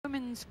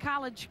Women's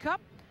College Cup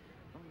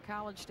from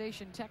College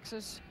Station,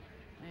 Texas,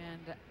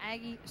 and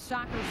Aggie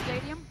Soccer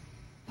Stadium.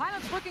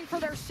 Pilots looking for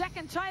their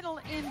second title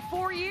in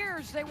 4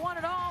 years. They won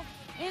it all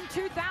in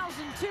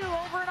 2002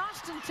 over in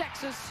Austin,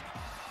 Texas.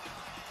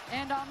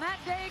 And on that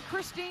day,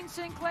 Christine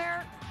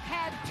Sinclair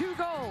had 2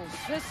 goals.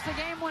 This is the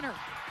game winner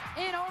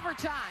in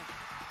overtime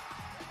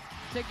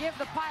to give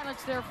the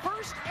Pilots their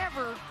first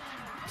ever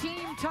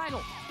team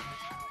title.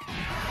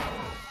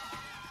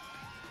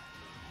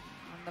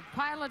 And the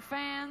Pilot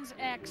fans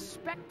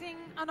expecting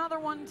another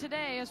one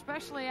today,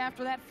 especially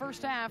after that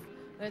first half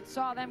that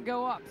saw them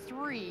go up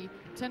 3-0.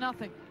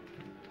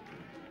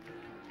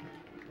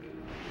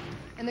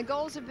 And the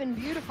goals have been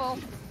beautiful.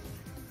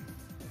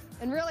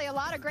 And really a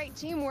lot of great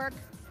teamwork.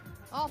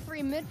 All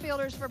three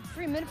midfielders for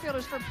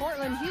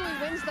Portland. Huey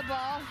wins the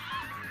ball.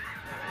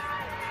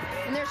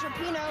 And there's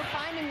Rapinoe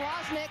finding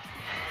Wozniak.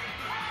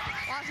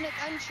 Wozniak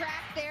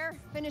untracked there,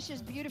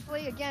 finishes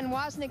beautifully. Again,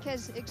 Wozniak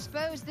has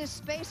exposed this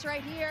space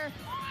right here.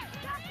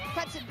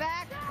 Cuts it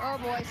back. Oh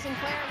boy,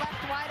 Sinclair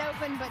left wide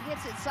open, but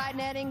hits it side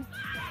netting.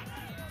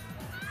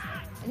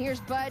 And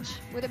here's Budge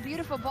with a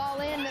beautiful ball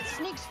in that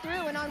sneaks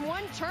through, and on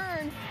one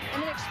turn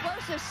and an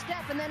explosive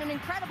step and then an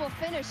incredible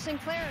finish,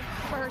 Sinclair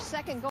for her second goal.